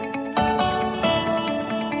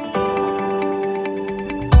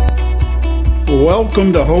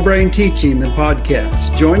Welcome to Whole Brain Teaching, the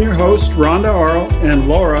podcast. Join your host, Rhonda Arl and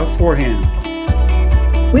Laura Forehand.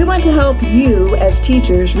 We want to help you as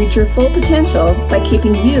teachers reach your full potential by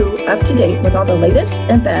keeping you up to date with all the latest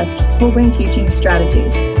and best whole brain teaching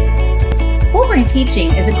strategies. Whole Brain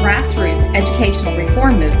Teaching is a grassroots educational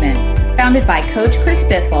reform movement founded by Coach Chris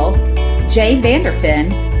Biffle, Jay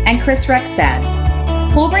Vanderfin, and Chris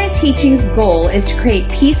Rekstad. Whole Brain Teaching's goal is to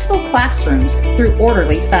create peaceful classrooms through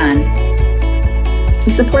orderly fun. To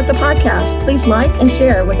support the podcast, please like and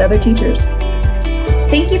share with other teachers.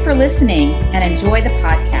 Thank you for listening and enjoy the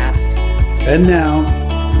podcast. And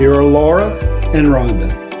now, here are Laura and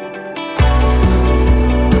Rhonda.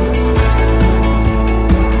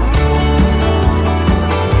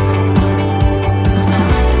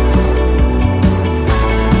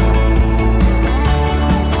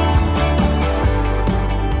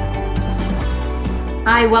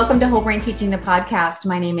 Hi, welcome to Whole Brain Teaching, the podcast.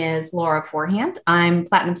 My name is Laura Forehand. I'm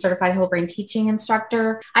Platinum Certified Whole Brain Teaching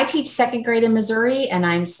Instructor. I teach second grade in Missouri, and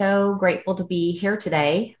I'm so grateful to be here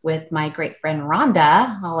today with my great friend,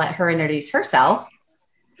 Rhonda. I'll let her introduce herself.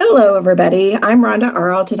 Hello, everybody. I'm Rhonda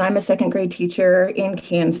Arlt, and I'm a second grade teacher in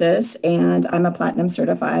Kansas, and I'm a Platinum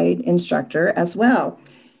Certified Instructor as well.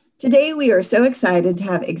 Today, we are so excited to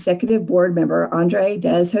have Executive Board Member Andre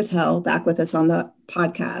Deshotel back with us on the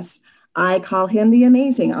podcast. I call him the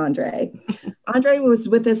amazing Andre. Andre was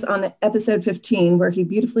with us on the episode 15, where he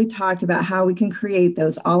beautifully talked about how we can create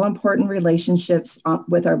those all-important relationships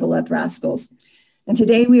with our beloved rascals. And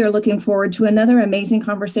today we are looking forward to another amazing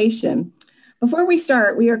conversation. Before we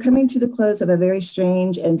start, we are coming to the close of a very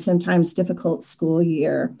strange and sometimes difficult school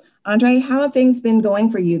year. Andre, how have things been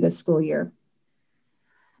going for you this school year?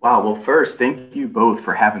 Wow. Well, first, thank you both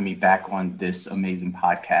for having me back on this amazing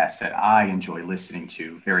podcast that I enjoy listening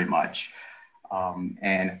to very much.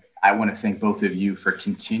 And I want to thank both of you for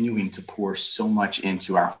continuing to pour so much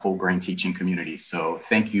into our whole brain teaching community. So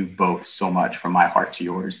thank you both so much from my heart to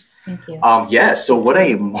yours. Thank you. So what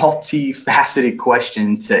a multifaceted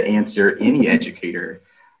question to answer any educator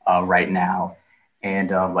right now. And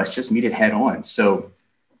let's just meet it head on. So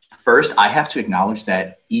first, I have to acknowledge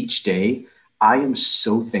that each day, I am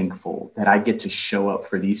so thankful that I get to show up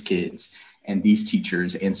for these kids and these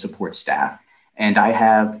teachers and support staff. And I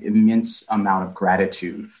have immense amount of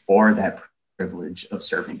gratitude for that privilege of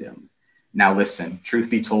serving them. Now, listen, truth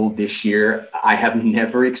be told, this year, I have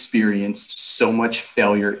never experienced so much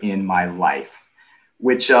failure in my life,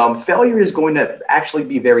 which failure is going to actually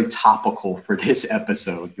be very topical for this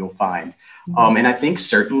episode, you'll find. And I think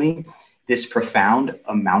certainly this profound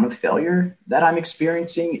amount of failure that I'm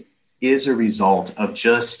experiencing is a result of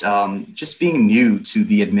just being new to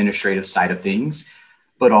the administrative side of things,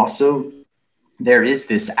 but also there is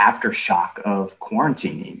this aftershock of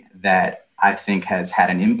quarantining that I think has had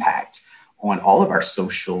an impact on all of our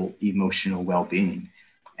social, emotional well-being.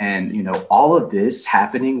 And, all of this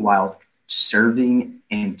happening while serving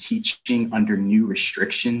and teaching under new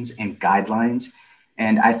restrictions and guidelines.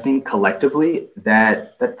 And I think collectively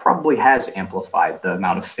that probably has amplified the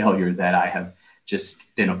amount of failure that I have just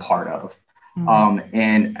been a part of.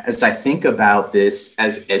 And as I think about this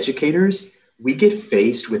as educators, we get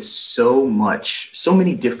faced with so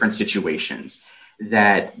many different situations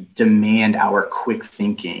that demand our quick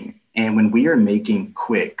thinking. And when we are making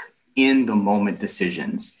quick in the moment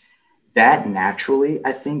decisions, that naturally,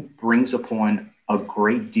 I think, brings upon a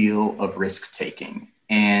great deal of risk taking.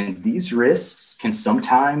 And these risks can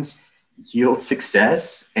sometimes yield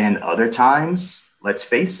success, and other times, let's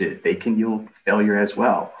face it, they can yield failure as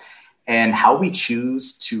well. And how we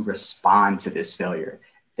choose to respond to this failure,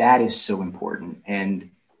 that is so important.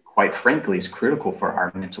 And quite frankly, is critical for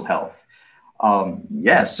our mental health.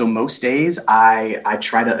 So most days I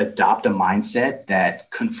try to adopt a mindset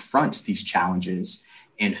that confronts these challenges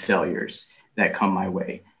and failures that come my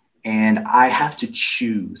way. And I have to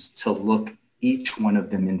choose to look each one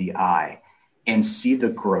of them in the eye and see the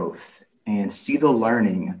growth and see the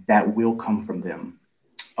learning that will come from them.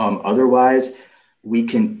 Otherwise, we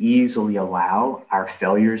can easily allow our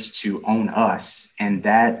failures to own us, and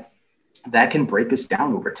that can break us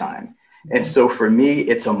down over time. And so for me,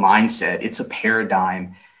 it's a mindset, it's a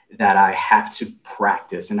paradigm that I have to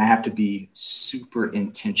practice, and I have to be super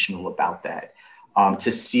intentional about that,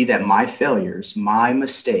 to see that my failures, my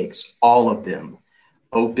mistakes, all of them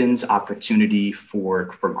opens opportunity for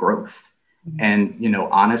growth. And,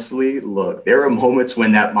 honestly, look, there are moments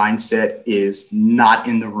when that mindset is not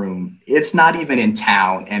in the room. It's not even in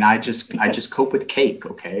town. And I just cope with cake.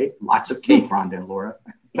 Okay. Lots of cake, Rhonda and Laura.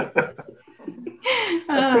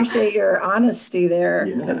 I appreciate your honesty there,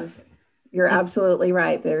 because You're absolutely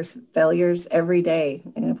right. There's failures every day.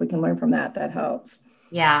 And if we can learn from that, that helps.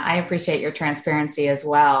 Yeah, I appreciate your transparency as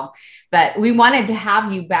well. But we wanted to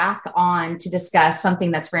have you back on to discuss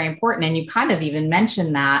something that's very important. And you kind of even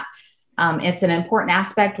mentioned that. It's an important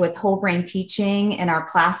aspect with whole brain teaching in our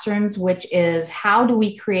classrooms, which is how do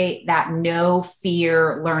we create that no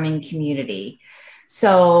fear learning community?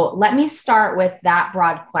 So let me start with that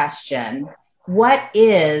broad question. What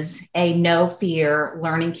is a no fear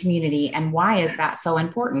learning community and why is that so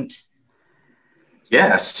important?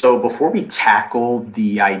 Yeah, so before we tackle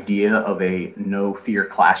the idea of a no fear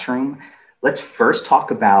classroom, let's first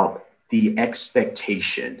talk about the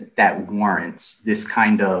expectation that warrants this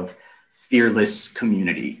kind of fearless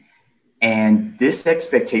community. And this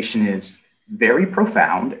expectation is very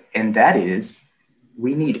profound, and that is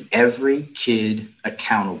we need every kid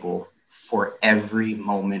accountable for every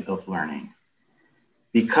moment of learning.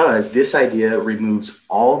 Because this idea removes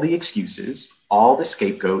all the excuses, all the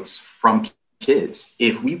scapegoats from kids.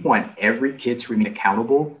 If we want every kid to remain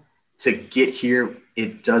accountable to get here,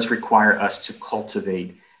 it does require us to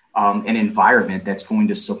cultivate an environment that's going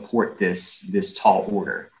to support this tall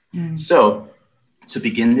order. So to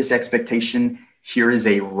begin this expectation, here is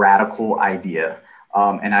a radical idea.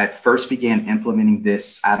 And I first began implementing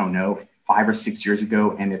this, 5 or 6 years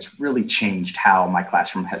ago, and it's really changed how my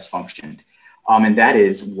classroom has functioned. And that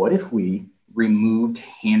is, what if we removed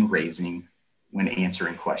hand raising when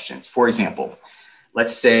answering questions? For example,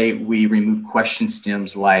 let's say we remove question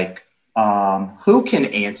stems like, who can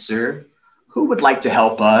answer? Who would like to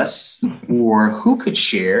help us? Or who could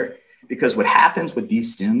share? Because what happens with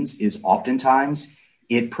these stems is oftentimes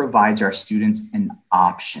it provides our students an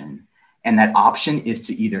option. And that option is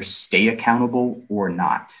to either stay accountable or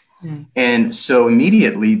not. And so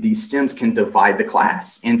immediately these stems can divide the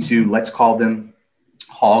class into, let's call them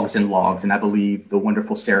hogs and logs. And I believe the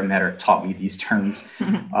wonderful Sarah Metter taught me these terms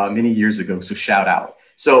many years ago. So shout out.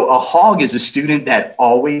 So a hog is a student that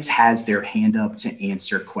always has their hand up to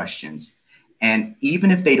answer questions. And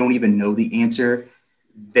even if they don't even know the answer,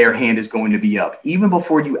 their hand is going to be up. Even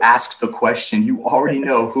before you ask the question, you already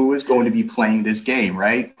know who is going to be playing this game,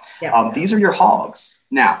 right? Yeah. These are your hogs.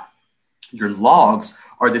 Now, your logs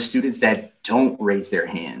are the students that don't raise their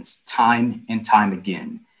hands time and time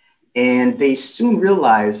again. And they soon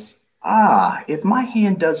realize, if my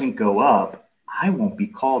hand doesn't go up, I won't be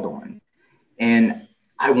called on. And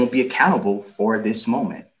I won't be accountable for this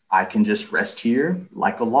moment. I can just rest here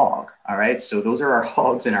like a log. All right. So those are our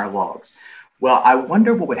hogs and our logs. Well, I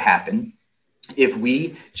wonder what would happen if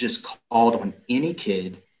we just called on any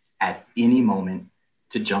kid at any moment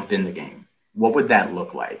to jump in the game. What would that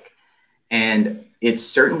look like? And it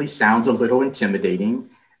certainly sounds a little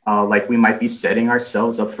intimidating, like we might be setting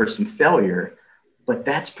ourselves up for some failure, but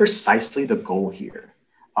that's precisely the goal here.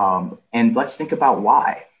 And let's think about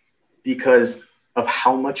why. Because of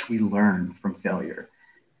how much we learn from failure,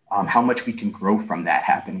 how much we can grow from that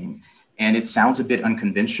happening. And it sounds a bit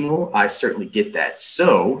unconventional. I certainly get that.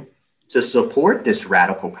 So to support this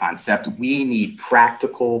radical concept, we need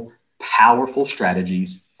practical, powerful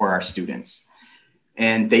strategies for our students.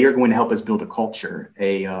 And they are going to help us build a culture,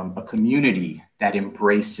 a community that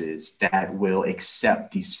embraces, that will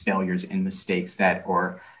accept these failures and mistakes that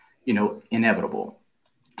are, inevitable.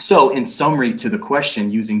 So in summary to the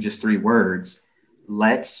question, using just 3 words,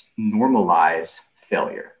 let's normalize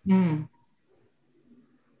failure.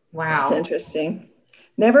 Wow. That's interesting.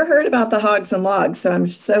 Never heard about the hogs and logs. So I'm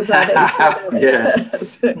so glad that you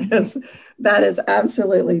said that. Because that is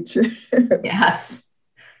absolutely true. Yes.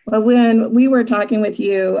 Well, when we were talking with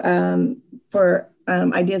you for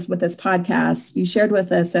ideas with this podcast, you shared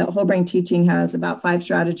with us that Whole Brain Teaching has about 5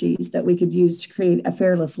 strategies that we could use to create a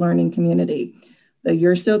fearless learning community. The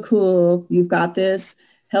you're still cool, you've got this,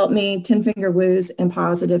 help me, 10-finger woos, and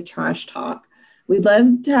positive trash talk. We'd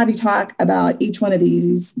love to have you talk about each one of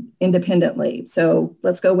these independently. So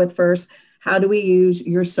let's go with first, how do we use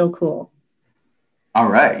you're still cool? All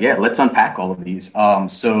right. Yeah, let's unpack all of these.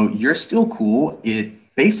 So you're still cool. It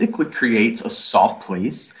basically creates a soft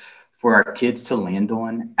place for our kids to land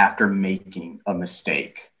on after making a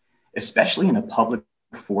mistake, especially in a public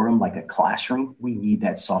forum like a classroom. We need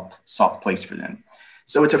that soft place for them.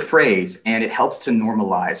 So it's a phrase, and it helps to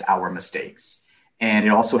normalize our mistakes. And it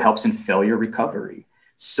also helps in failure recovery.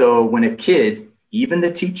 So when a kid, even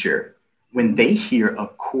the teacher, when they hear a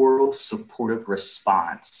choral supportive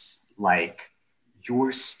response like,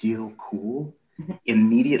 you're still cool,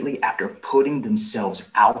 immediately after putting themselves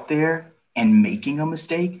out there and making a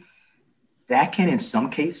mistake, that can, in some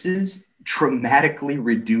cases, dramatically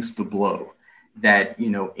reduce the blow that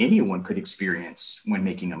anyone could experience when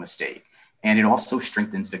making a mistake. And it also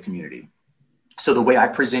strengthens the community. So the way I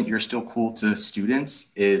present You're Still Cool to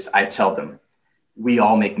students is I tell them, we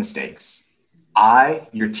all make mistakes. I,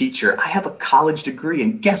 your teacher, I have a college degree,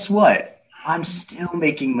 and guess what? I'm still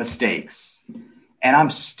making mistakes, and I'm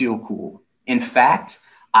still cool. In fact,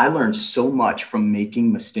 I learned so much from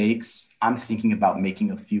making mistakes. I'm thinking about making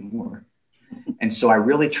a few more. And so I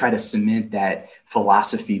really try to cement that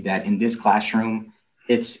philosophy that in this classroom,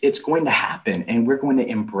 it's going to happen, and we're going to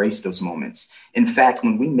embrace those moments. In fact,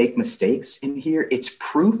 when we make mistakes in here, it's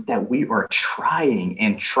proof that we are trying,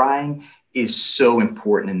 and trying is so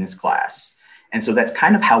important in this class. And so that's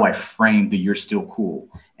kind of how I frame the You're Still Cool.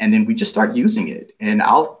 And then we just start using it, and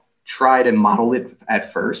I'll try to model it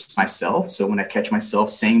at first myself. So when I catch myself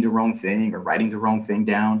saying the wrong thing or writing the wrong thing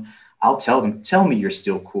down, I'll tell them, tell me you're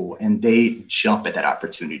still cool. And they jump at that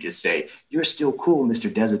opportunity to say, you're still cool,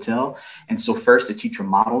 Mr. Desautels. And so first the teacher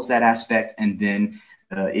models that aspect, and then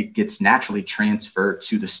it gets naturally transferred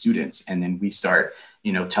to the students. And then we start,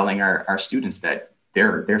 telling our students that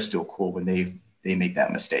they're still cool when they make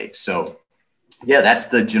that mistake. So yeah, that's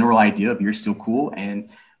the general idea of You're Still Cool. And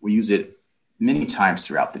we use it many times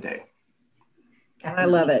throughout the day. I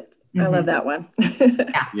love it. I love that one.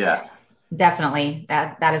 Yeah. Definitely.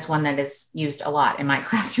 That is one that is used a lot in my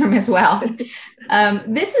classroom as well.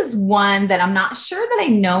 This is one that I'm not sure that I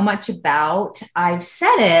know much about. I've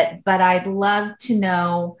said it, but I'd love to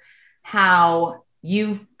know how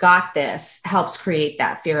You've Got This helps create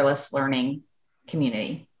that fearless learning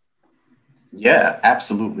community. Yeah,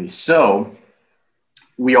 absolutely. So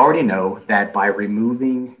we already know that by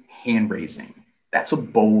removing hand raising, that's a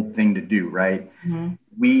bold thing to do, right? Mm-hmm.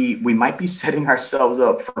 We might be setting ourselves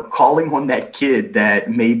up for calling on that kid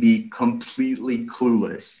that may be completely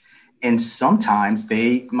clueless. And sometimes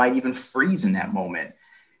they might even freeze in that moment.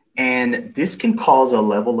 And this can cause a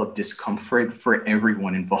level of discomfort for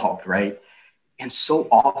everyone involved, right? And so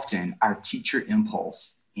often our teacher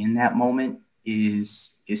impulse in that moment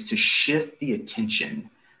is to shift the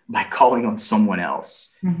attention by calling on someone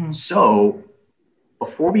else. Mm-hmm. So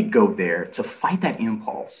before we go there, to fight that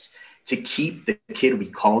impulse, to keep the kid we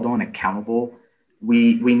called on accountable,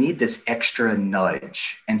 we need this extra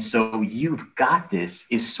nudge. And so You've Got This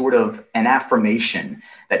is sort of an affirmation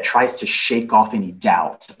that tries to shake off any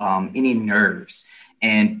doubt, any nerves,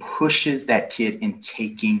 and pushes that kid in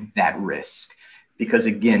taking that risk. Because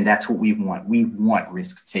again, that's what we want. We want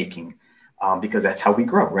risk taking because that's how we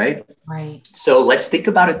grow, right? Right. So let's think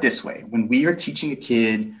about it this way. When we are teaching a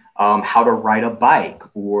kid how to ride a bike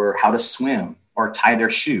or how to swim or tie their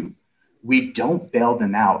shoe, we don't bail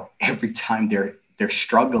them out every time they're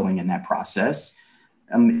struggling in that process.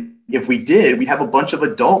 If we did, we'd have a bunch of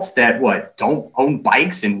adults that don't own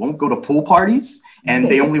bikes and won't go to pool parties and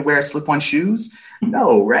they only wear slip-on shoes.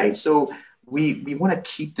 No, right? So we want to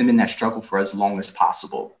keep them in that struggle for as long as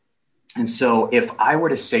possible. And so if I were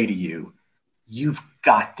to say to you, you've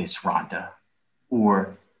got this, Rhonda,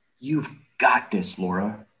 or you've got this,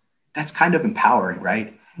 Laura, that's kind of empowering,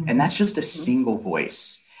 right? Mm-hmm. And that's just a single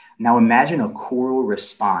voice. Now imagine a choral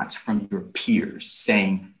response from your peers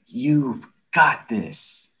saying, you've got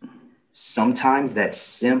this. Sometimes that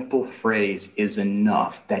simple phrase is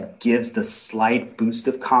enough that gives the slight boost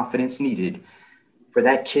of confidence needed for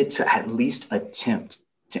that kid to at least attempt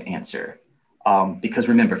to answer. Because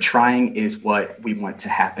remember, trying is what we want to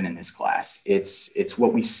happen in this class. It's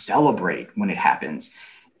what we celebrate when it happens.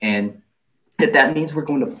 And if that means we're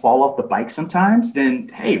going to fall off the bike sometimes, then,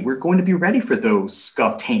 hey, we're going to be ready for those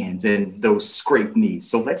scuffed hands and those scraped knees.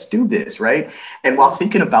 So let's do this, right? And while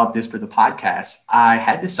thinking about this for the podcast, I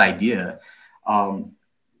had this idea. You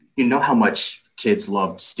know how much kids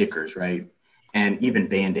love stickers, right? And even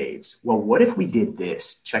Band-Aids. Well, what if we did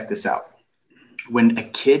this? Check this out. When a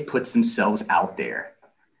kid puts themselves out there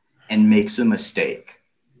and makes a mistake,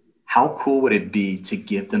 how cool would it be to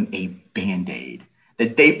give them a Band-Aid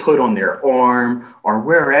that they put on their arm or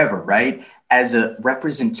wherever, right? As a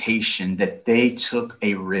representation that they took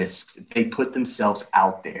a risk, they put themselves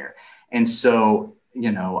out there. And so,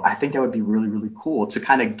 I think that would be really, really cool to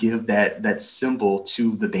kind of give that symbol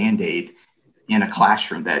to the Band-Aid in a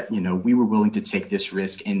classroom that, we were willing to take this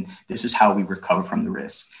risk and this is how we recover from the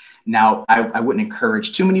risk. Now, I wouldn't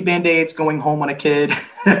encourage too many Band-Aids going home on a kid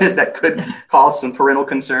that could cause some parental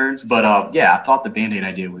concerns. But I thought the Band-Aid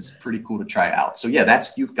idea was pretty cool to try out. So yeah,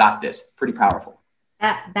 you've got this. Pretty powerful.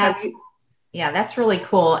 That's really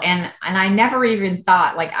cool. And I never even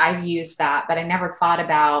thought, I've used that, but I never thought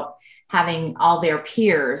about having all their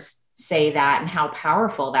peers say that and how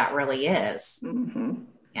powerful that really is. Mm-hmm.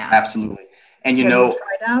 Yeah, absolutely. And have you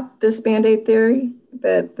tried out this Band-Aid theory,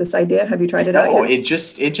 this idea? Have you tried it out? Oh, it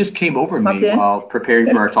just came over me while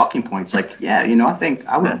preparing for our talking points. I think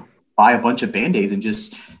I would buy a bunch of Band-Aids and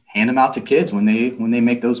just hand them out to kids when they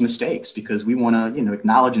make those mistakes, because we want to,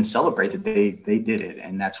 acknowledge and celebrate that they did it.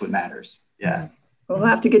 And that's what matters. Yeah. We'll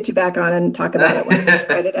have to get you back on and talk about it when we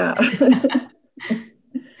tried it out.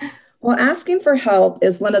 Well, asking for help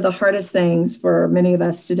is one of the hardest things for many of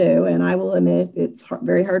us to do. And I will admit it's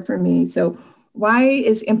very hard for me. So why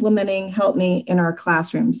is implementing Help Me in our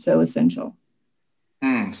classroom so essential?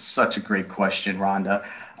 Such a great question, Rhonda.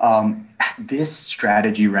 This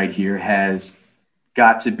strategy right here has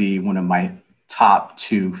got to be one of my top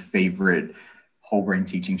 2 favorite whole brain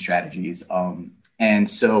teaching strategies. And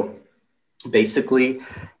so basically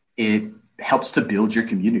it helps to build your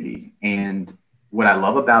community. And what I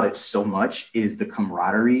love about it so much is the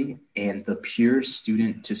camaraderie and the pure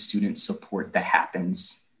student to student support that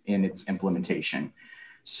happens in its implementation.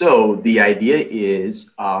 So the idea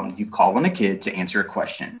is you call on a kid to answer a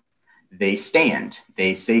question. They stand,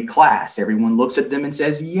 they say class, everyone looks at them and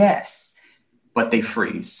says yes, but they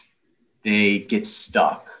freeze, they get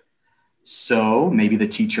stuck. So maybe the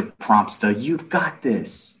teacher prompts you've got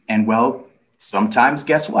this. And well, sometimes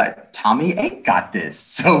guess what? Tommy ain't got this.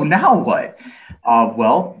 So now what?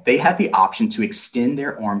 Well, they have the option to extend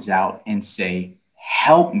their arms out and say,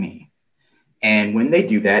 help me. And when they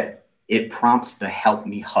do that, it prompts the help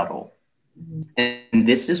me huddle. And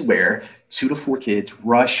this is where 2 to 4 kids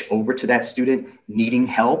rush over to that student needing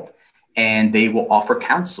help, and they will offer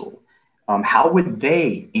counsel. How would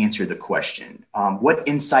they answer the question? What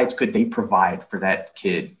insights could they provide for that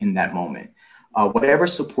kid in that moment? Whatever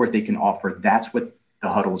support they can offer, that's what the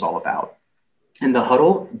huddle is all about. And the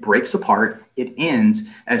huddle breaks apart. It ends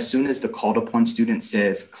as soon as the called upon student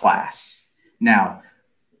says class. Now,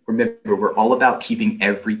 remember, we're all about keeping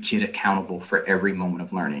every kid accountable for every moment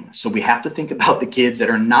of learning. So we have to think about the kids that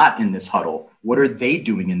are not in this huddle. What are they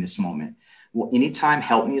doing in this moment? Well, anytime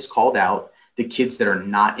help me is called out, the kids that are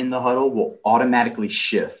not in the huddle will automatically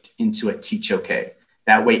shift into a teach okay.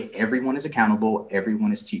 That way, everyone is accountable,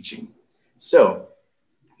 everyone is teaching. So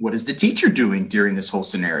what is the teacher doing during this whole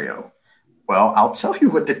scenario? Well, I'll tell you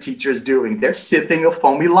what the teacher is doing. They're sipping a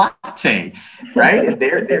foamy latte, right? And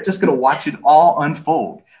they're just going to watch it all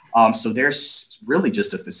unfold. So they're really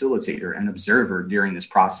just a facilitator and observer during this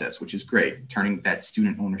process, which is great, turning that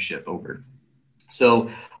student ownership over.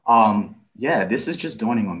 So, this is just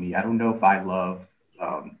dawning on me. I don't know if I love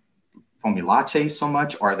foamy latte so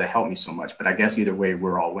much or the help me so much, but I guess either way,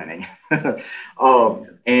 we're all winning. I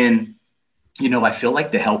feel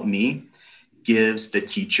like the help me gives the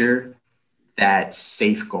teacher that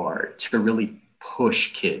safeguard to really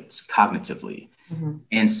push kids cognitively. Mm-hmm.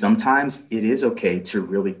 And sometimes it is okay to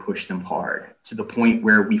really push them hard to the point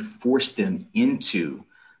where we force them into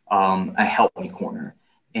a help me corner.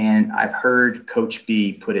 And I've heard Coach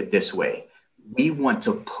B put it this way: we want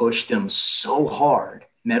to push them so hard,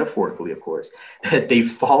 metaphorically, of course, that they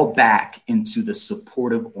fall back into the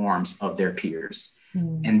supportive arms of their peers.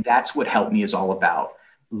 Mm. And that's what Help Me is all about,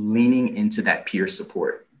 leaning into that peer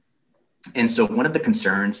support. And so one of the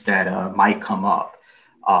concerns that might come up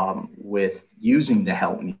with using the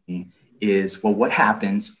Help Me is, well, what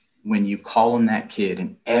happens when you call on that kid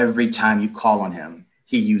and every time you call on him,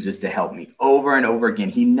 he uses the Help Me over and over again?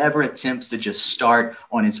 He never attempts to just start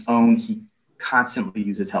on his own. He constantly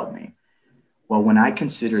uses Help Me. Well, when I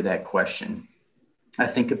consider that question, I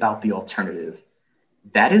think about the alternative.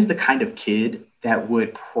 That is the kind of kid that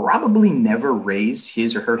would probably never raise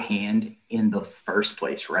his or her hand in the first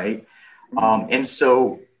place, right? And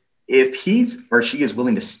so if he's or she is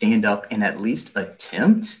willing to stand up and at least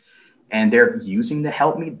attempt, and they're using the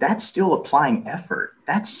Help Me, that's still applying effort.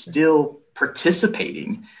 That's still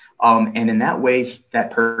participating. And in that way,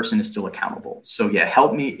 that person is still accountable. So yeah,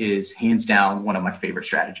 Help Me is hands down one of my favorite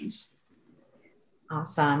strategies.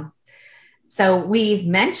 Awesome. So we've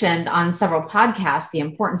mentioned on several podcasts the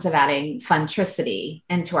importance of adding funtricity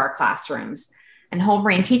into our classrooms. And whole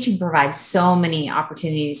brain teaching provides so many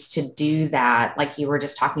opportunities to do that, like you were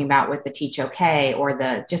just talking about with the Teach OK, or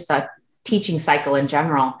the teaching cycle in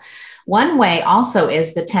general. One way also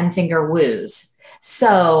is the 10-finger woos.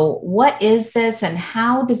 So what is this and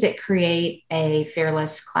how does it create a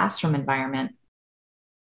fearless classroom environment?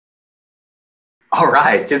 All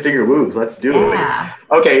right, 10-finger woos, let's do it.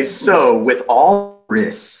 Okay, so with all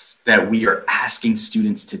risks that we are asking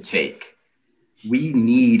students to take, we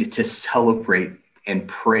need to celebrate and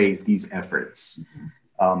praise these efforts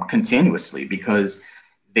continuously, because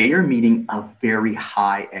they are meeting a very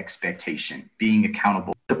high expectation, being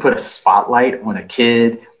accountable to put a spotlight on a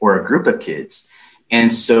kid or a group of kids.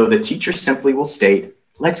 And so the teacher simply will state,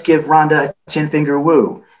 let's give Rhonda a 10-finger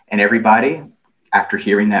woo. And everybody, after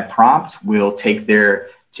hearing that prompt, will take their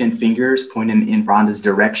 10 fingers pointing in Rhonda's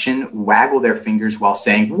direction, waggle their fingers while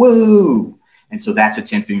saying woo. And so that's a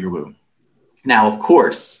 10-finger woo. Now, of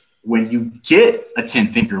course, when you get a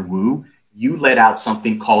 10-finger woo, you let out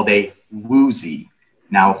something called a woozy.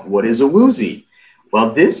 Now, what is a woozy?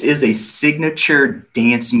 Well, this is a signature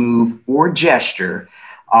dance move or gesture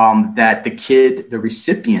that the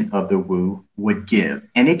recipient of the woo would give.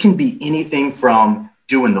 And it can be anything from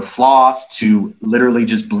doing the floss to literally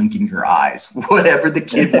just blinking your eyes, whatever the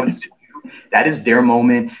kid wants to do. That is their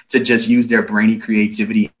moment to just use their brainy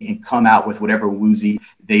creativity and come out with whatever woozy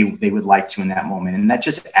they would like to in that moment. And that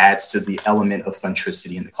just adds to the element of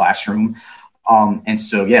funtricity in the classroom. And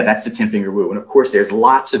so, yeah, that's the 10-finger woo. And of course, there's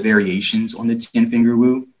lots of variations on the 10-finger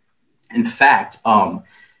woo. In fact, a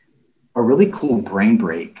really cool brain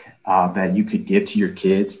break that you could give to your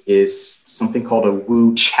kids is something called a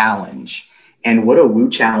woo challenge. And what a woo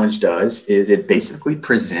challenge does is it basically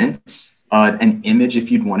presents an image, if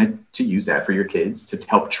you'd wanted to use that for your kids to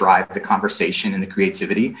help drive the conversation and the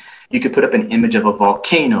creativity. You could put up an image of a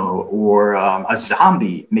volcano or a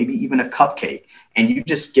zombie, maybe even a cupcake. And you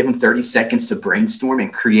just give them 30 seconds to brainstorm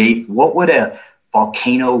and create what would a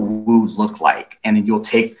volcano woo look like. And then you'll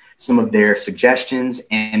take some of their suggestions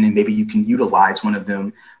and then maybe you can utilize one of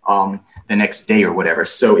them the next day or whatever.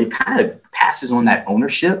 So it kind of passes on that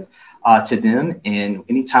ownership to them. And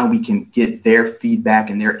anytime we can get their feedback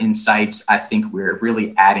and their insights, I think we're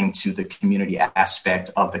really adding to the community aspect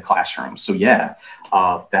of the classroom. So yeah,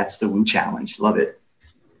 that's the woo challenge. Love it.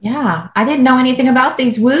 Yeah, I didn't know anything about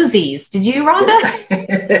these woozies. Did you,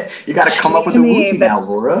 Rhonda? You got to come up with the woozy now,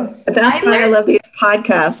 Laura. That's why I love these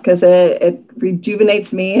podcasts, because it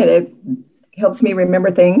rejuvenates me and it helps me remember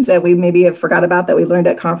things that we maybe have forgot about that we learned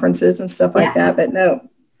at conferences and stuff like that. But no.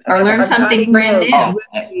 Or learn something brand new. Oh,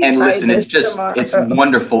 and listen, it's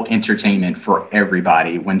wonderful entertainment for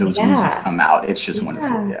everybody when those woozies come out. It's just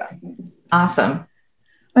wonderful. Yeah. Awesome.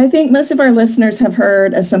 I think most of our listeners have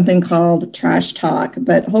heard of something called trash talk,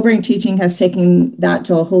 but Whole Brain Teaching has taken that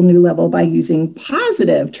to a whole new level by using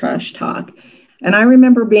positive trash talk. And I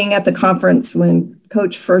remember being at the conference when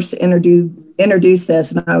Coach first introduced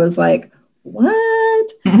this, and I was like, what?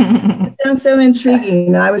 It sounds so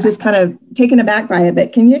intriguing. I was just kind of taken aback by it.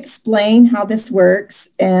 But can you explain how this works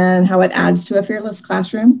and how it adds to a fearless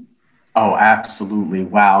classroom? Oh, absolutely.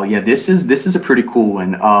 Wow. Yeah, this is a pretty cool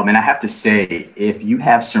one. And I have to say, if you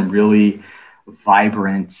have some really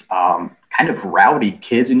vibrant, kind of rowdy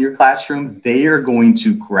kids in your classroom, they are going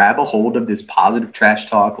to grab a hold of this positive trash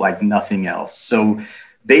talk like nothing else. So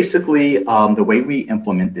basically, the way we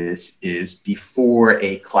implement this is before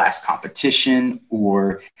a class competition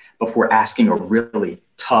or before asking a really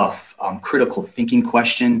tough, critical thinking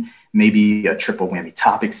question, maybe a triple whammy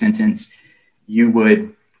topic sentence, you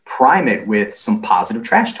would prime it with some positive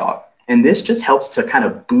trash talk. And this just helps to kind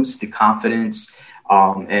of boost the confidence.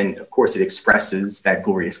 And of course, it expresses that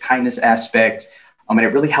glorious kindness aspect. And it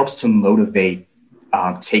really helps to motivate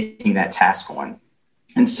taking that task on.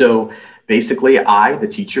 And so basically, I, the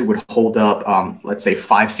teacher, would hold up, let's say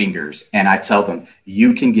 5 fingers, and I tell them,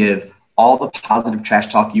 you can give all the positive trash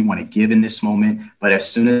talk you want to give in this moment. But as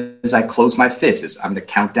soon as I close my fist, I'm going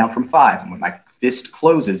to count down from 5. And when my fist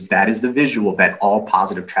closes, that is the visual that all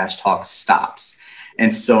positive trash talk stops.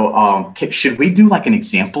 And so should we do like an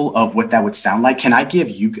example of what that would sound like? Can I give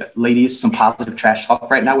you ladies some positive trash talk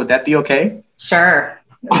right now? Would that be okay? Sure.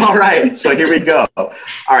 All right. So here we go. All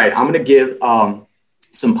right. I'm going to give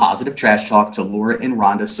some positive trash talk to Laura and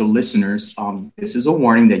Rhonda. So listeners, this is a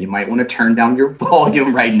warning that you might want to turn down your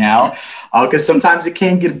volume right now because sometimes it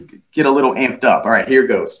can get a little amped up. All right, here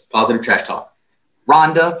goes. Positive trash talk.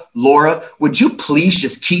 Rhonda, Laura, would you please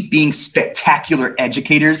just keep being spectacular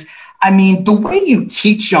educators? I mean, the way you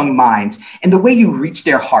teach young minds and the way you reach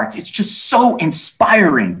their hearts, it's just so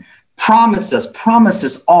inspiring. Promise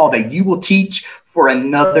us all that you will teach for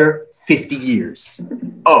another 50 years.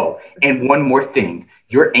 Oh, and one more thing.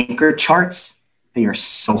 Your anchor charts, they are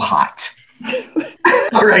so hot.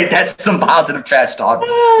 All right, that's some positive trash talk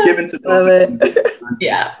given to them.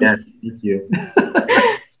 Yeah. Yes, thank you.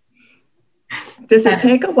 Does it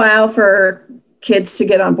take a while for kids to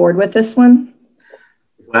get on board with this one?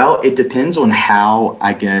 Well, it depends on how,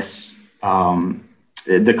 I guess,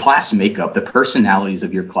 the class makeup, the personalities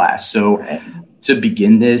of your class. So to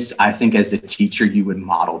begin this, I think as a teacher, you would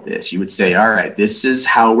model this. You would say, all right, this is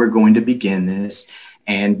how we're going to begin this.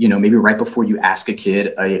 And, you know, maybe right before you ask a kid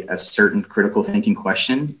a certain critical thinking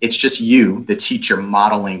question, it's just you, the teacher,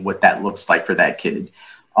 modeling what that looks like for that kid.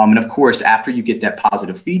 And of course, after you get that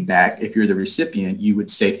positive feedback, if you're the recipient, you would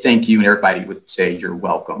say thank you, and everybody would say you're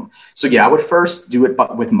welcome. So yeah, I would first do it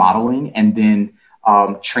with modeling, and then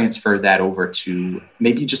transfer that over to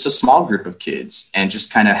maybe just a small group of kids and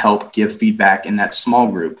just kind of help give feedback in that small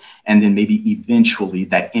group. And then maybe eventually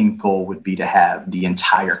that end goal would be to have the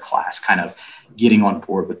entire class kind of getting on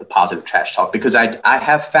board with the positive trash talk, because I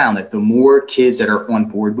have found that the more kids that are on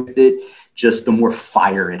board with it, just the more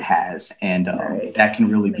fire it has. And that can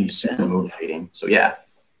really be super motivating. So, yeah.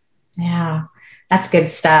 Yeah, that's good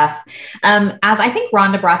stuff. As I think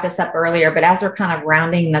Rhonda brought this up earlier, but as we're kind of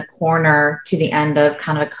rounding the corner to the end of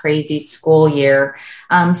kind of a crazy school year,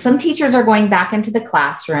 some teachers are going back into the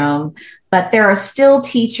classroom, but there are still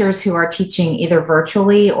teachers who are teaching either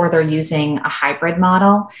virtually or they're using a hybrid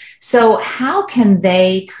model. So how can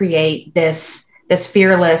they create this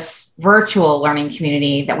fearless virtual learning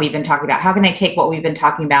community that we've been talking about? How can they take what we've been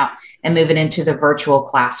talking about and move it into the virtual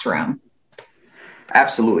classroom?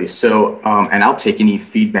 Absolutely. So, and I'll take any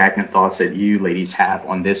feedback and thoughts that you ladies have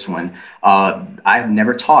on this one. I've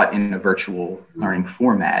never taught in a virtual learning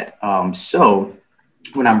format. So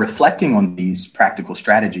when I'm reflecting on these practical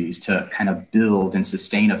strategies to kind of build and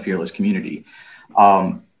sustain a fearless community,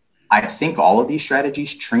 I think all of these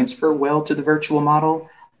strategies transfer well to the virtual model,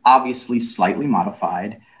 obviously slightly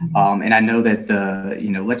modified. And I know that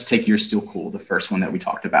let's take You're Still Cool, the first one that we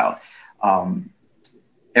talked about.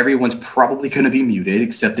 Everyone's probably going to be muted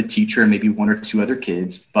except the teacher and maybe one or two other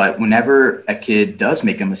kids. But whenever a kid does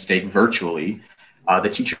make a mistake virtually, the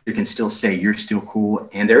teacher can still say, "You're still cool."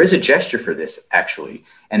 And there is a gesture for this, actually.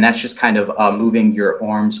 And that's just kind of moving your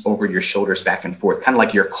arms over your shoulders back and forth, kind of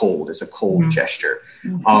like you're cold, as a cold gesture.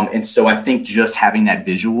 And so I think just having that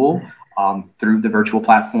visual through the virtual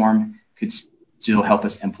platform could still help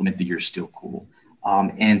us implement the "You're Still Cool."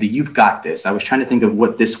 And the "You've Got This." I was trying to think of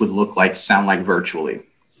what this would look like, sound like virtually.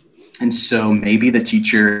 And so maybe the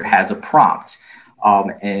teacher has a prompt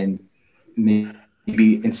and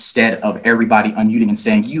maybe instead of everybody unmuting and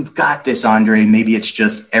saying, "You've got this, Andre," maybe it's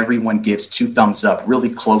just everyone gives 2 thumbs up really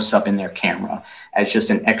close up in their camera as just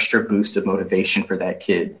an extra boost of motivation for that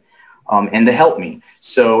kid. And the "Help Me."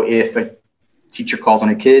 So if a teacher calls on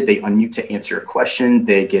a kid, they unmute to answer a question,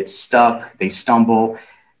 they get stuck, they stumble,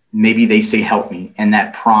 maybe they say, "Help me." And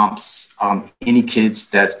that prompts any kids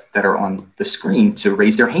that are on the screen to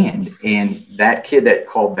raise their hand. And that kid that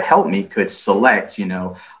called the "Help Me" could select,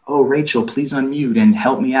 "Oh, Rachel, please unmute and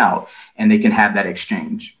help me out." And they can have that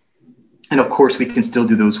exchange. And of course, we can still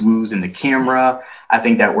do those woos in the camera. I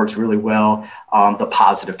think that works really well. The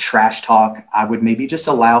positive trash talk, I would maybe just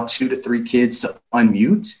allow 2 to 3 kids to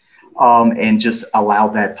unmute and just allow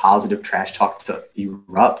that positive trash talk to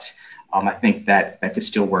erupt. I think that could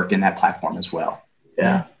still work in that platform as well.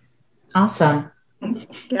 Yeah. Awesome.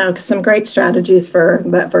 Yeah, some great strategies for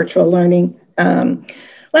that virtual learning.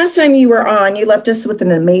 Last time you were on, you left us with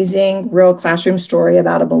an amazing real classroom story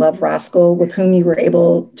about a beloved rascal with whom you were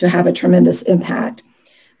able to have a tremendous impact.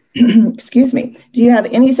 Excuse me. Do you have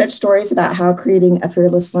any such stories about how creating a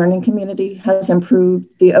fearless learning community has improved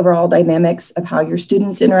the overall dynamics of how your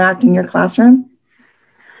students interact in your classroom?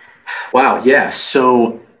 Wow. Yeah.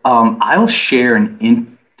 So I'll share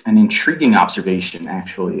an intriguing observation,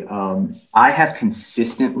 actually. I have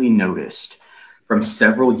consistently noticed from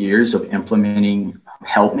several years of implementing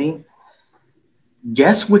Help Me,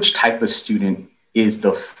 guess which type of student is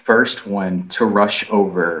the first one to rush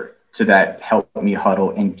over to that Help Me huddle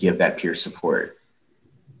and give that peer support?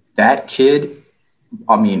 That kid,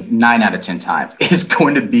 9 out of 10 times, is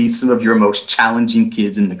going to be some of your most challenging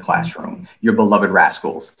kids in the classroom, your beloved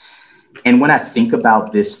rascals. And when I think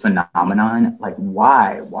about this phenomenon, like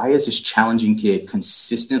why is this challenging kid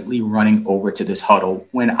consistently running over to this huddle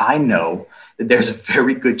when I know that there's a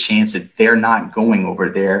very good chance that they're not going over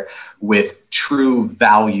there with true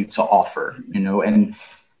value to offer, and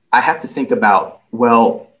I have to think about,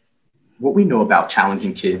 well, what we know about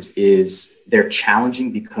challenging kids is they're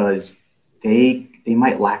challenging because they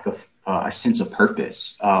might lack a sense of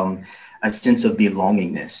purpose, a sense of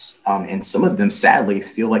belongingness. And some of them, sadly,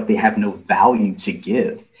 feel like they have no value to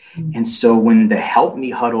give. And so when the Help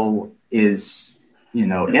Me huddle is,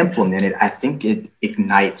 implemented, I think it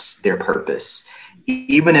ignites their purpose.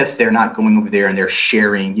 Even if they're not going over there and they're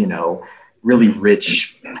sharing, really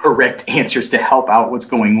rich, correct answers to help out what's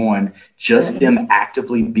going on, just them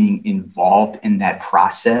actively being involved in that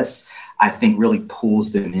process, I think really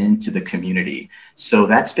pulls them into the community. So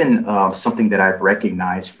that's been something that I've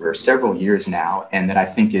recognized for several years now, and that I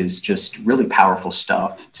think is just really powerful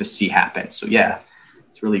stuff to see happen. So yeah,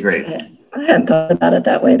 it's really great. I hadn't thought about it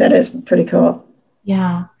that way. That is pretty cool.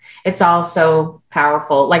 Yeah, it's all so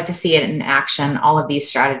powerful. Like to see it in action. All of these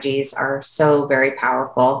strategies are so very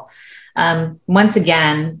powerful. Once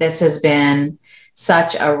again, this has been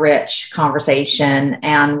such a rich conversation.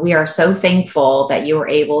 And we are so thankful that you were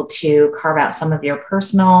able to carve out some of your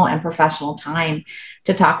personal and professional time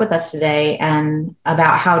to talk with us today and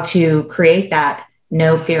about how to create that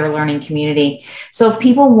no fear learning community. So if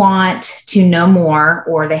people want to know more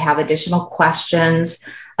or they have additional questions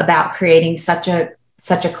about creating such a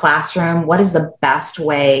classroom, what is the best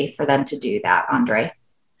way for them to do that, Andre?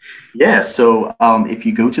 Yeah, so if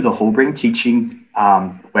you go to the Whole Brain Teaching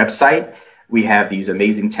website, we have these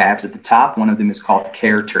amazing tabs at the top. One of them is called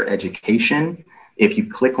Character Education. If you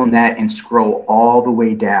click on that and scroll all the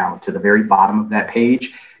way down to the very bottom of that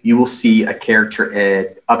page, you will see a Character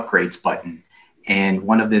Ed Upgrades button. And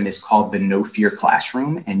one of them is called the No Fear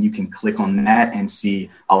Classroom. And you can click on that and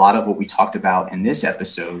see a lot of what we talked about in this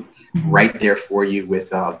episode right there for you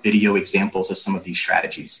with video examples of some of these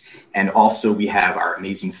strategies. And also we have our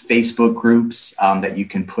amazing Facebook groups that you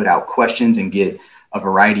can put out questions and get a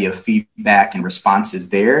variety of feedback and responses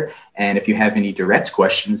there. And if you have any direct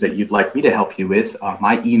questions that you'd like me to help you with,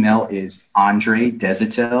 my email is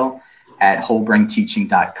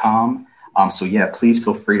andredezitel@wholebrainteaching.com. So yeah, please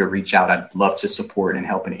feel free to reach out. I'd love to support and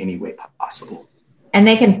help in any way possible. And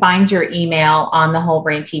they can find your email on the Whole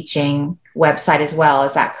Brain Teaching website as well.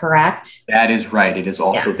 Is that correct? That is right. It is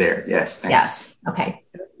also there. Yes. Thanks. Yes. Okay.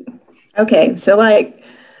 Okay. So like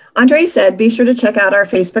Andre said, be sure to check out our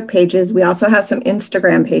Facebook pages. We also have some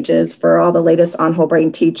Instagram pages for all the latest on Whole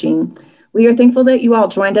Brain Teaching. We are thankful that you all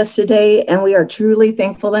joined us today, and we are truly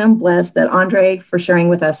thankful and blessed that Andre for sharing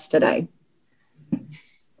with us today.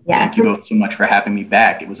 Yes. Thank you both so much for having me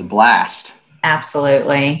back. It was a blast.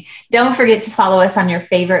 Absolutely. Don't forget to follow us on your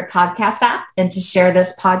favorite podcast app and to share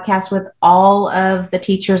this podcast with all of the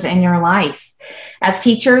teachers in your life. As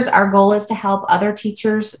teachers, our goal is to help other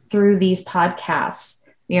teachers through these podcasts.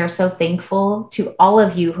 We are so thankful to all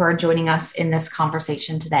of you who are joining us in this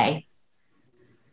conversation today.